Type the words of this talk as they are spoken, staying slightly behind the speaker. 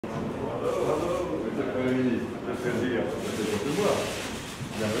plaisir de vous voir.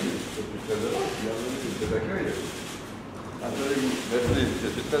 Bienvenue, je suis très heureux. Bienvenue, je vous accueille. Merci, je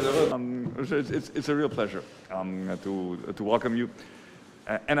suis très heureux. It's a real pleasure to welcome you.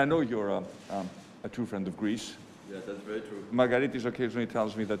 And I know you're a true friend of Greece. Yes, that's very true. Margaritis occasionally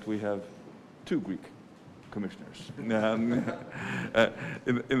tells me that we have two Greek commissioners in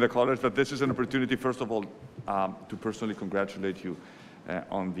the college, but this is an opportunity, first of all, to personally congratulate you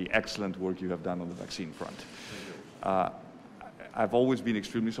on the excellent work you have done on the vaccine front. I've always been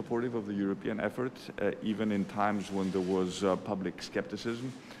extremely supportive of the European effort, even in times when there was public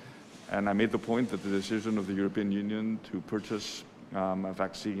skepticism. And I made the point that the decision of the European Union to purchase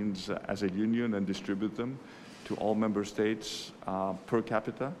vaccines as a union and distribute them to all member states per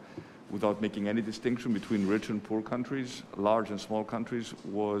capita, without making any distinction between rich and poor countries, large and small countries,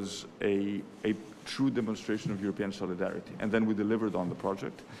 was a true demonstration of European solidarity. And then we delivered on the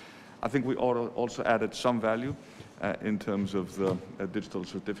project. I think we also added some value in terms of the digital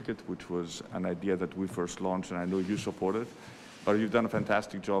certificate, which was an idea that we first launched, and I know you supported. But you've done a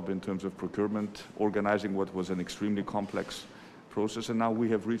fantastic job in terms of procurement, organizing what was an extremely complex process, and now we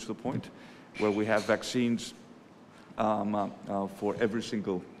have reached the point where we have vaccines for every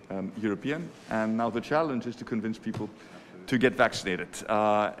single European, and now the challenge is to convince people to get vaccinated,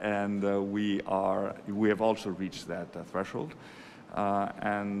 and we have also reached that threshold,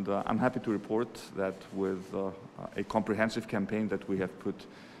 and I'm happy to report that with a comprehensive campaign that we have put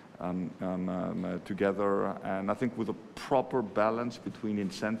together, and I think with a proper balance between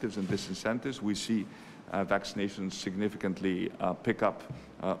incentives and disincentives, we see vaccinations significantly pick up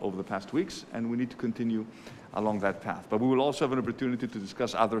over the past weeks, and we need to continue along that path. But we will also have an opportunity to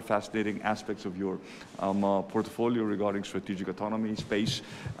discuss other fascinating aspects of your portfolio regarding strategic autonomy, space,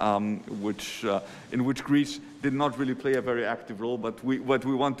 in which Greece did not really play a very active role, but we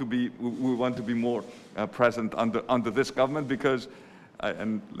want to be more present under this government, because,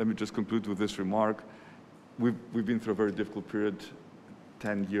 and let me just conclude with this remark, we've been through a very difficult period,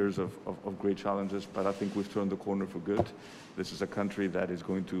 10 years of great challenges, but I think we've turned the corner for good. This is a country that is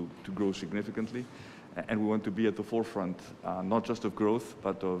going to grow significantly, and we want to be at the forefront, not just of growth,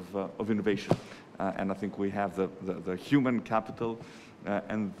 but of innovation. And I think we have the human capital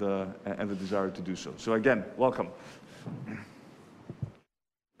and the desire to do so. So again, welcome.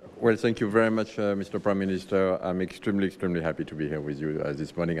 Well, thank you very much, Mr. Prime Minister. I'm extremely happy to be here with you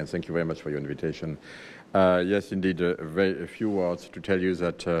this morning, and thank you very much for your invitation. Yes, indeed, a few words to tell you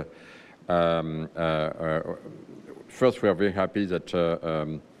that first, we are very happy that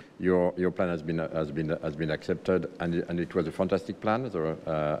your plan has been accepted, and it was a fantastic plan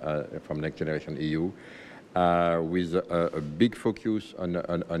from Next Generation EU, with a big focus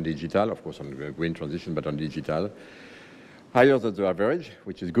on digital, of course, on the green transition, but on digital. Higher than the average,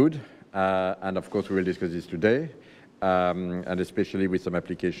 which is good, and of course we will discuss this today, and especially with some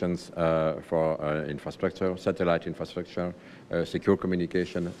applications for infrastructure, satellite infrastructure, secure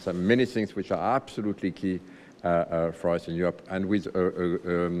communication, many things which are absolutely key for us in Europe, and with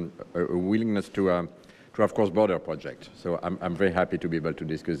a willingness to have cross-border projects. So I'm very happy to be able to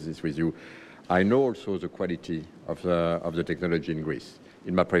discuss this with you. I know also the quality of the technology in Greece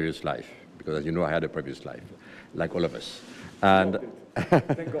in my previous life, because as you know, I had a previous life, like all of us. And to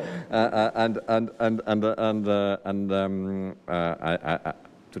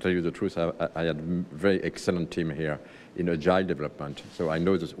tell you the truth, I had a very excellent team here in agile development. So I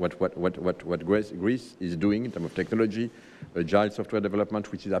know this, what Greece is doing in terms of technology, agile software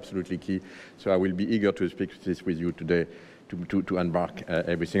development, which is absolutely key. So I will be eager to speak this with you today to embark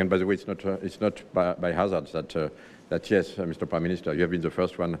everything. And by the way, it's not by hazard that yes, Mr. Prime Minister, you have been the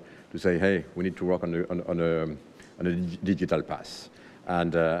first one to say, hey, we need to work on a digital path.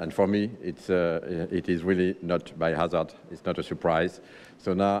 And for me, it is really not by hazard. It's not a surprise.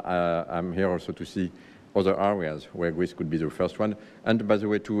 So now I'm here also to see other areas where Greece could be the first one. And by the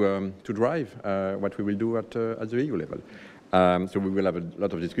way, to drive what we will do at the EU level. So we will have a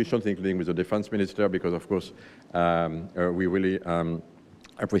lot of discussions, including with the defense minister, because of course we really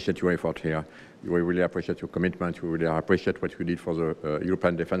appreciate your effort here. We really appreciate your commitment. We really appreciate what you did for the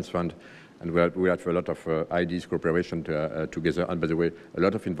European Defence Fund. And we have a lot of ideas, cooperation together, and by the way, a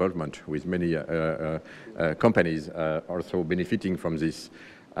lot of involvement with many companies also benefiting from this.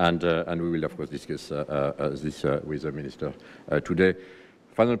 And we will, of course, discuss this with the Minister today.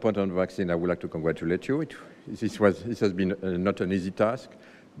 Final point on the vaccine, I would like to congratulate you. This has been not an easy task,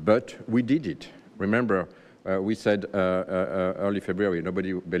 but we did it. Remember, we said early February,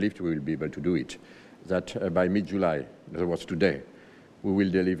 nobody believed we will be able to do it, that by mid-July, in other words today, we will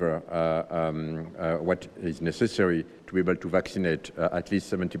deliver what is necessary to be able to vaccinate at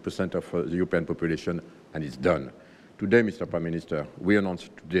least 70% of the European population, and it's done. Today, Mr. Prime Minister, we announced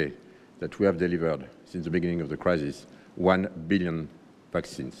today that we have delivered, since the beginning of the crisis, 1 billion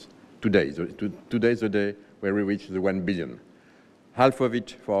vaccines. Today is the day where we reach the 1 billion. Half of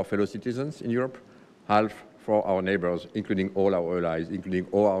it for our fellow citizens in Europe, half for our neighbors, including all our allies, including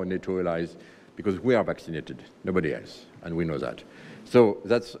all our NATO allies, because we are vaccinated, nobody else, and we know that. So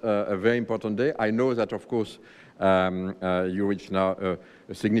that's a very important day. I know that, of course, you reach now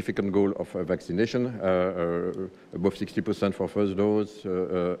a significant goal of vaccination, above 60% for first dose,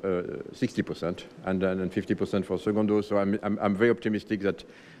 60%, and then 50% for second dose. So I'm very optimistic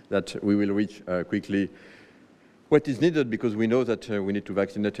that we will reach quickly what is needed, because we know that we need to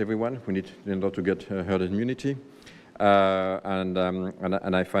vaccinate everyone. We need in order to get herd immunity. And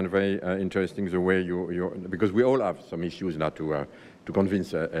I find very interesting the way because we all have some issues now to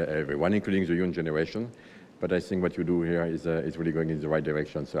convince everyone, including the young generation. But I think what you do here is really going in the right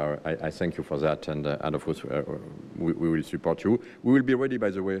direction. So I thank you for that, and of course we will support you. We will be ready, by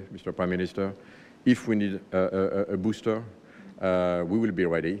the way, Mr. Prime Minister. If we need a booster, we will be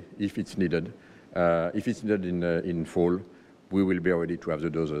ready if it's needed. If it's needed in fall, we will be ready to have the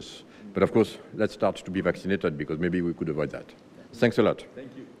doses. But of course, let's start to be vaccinated, because maybe we could avoid that. Thanks a lot.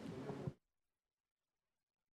 Thank you.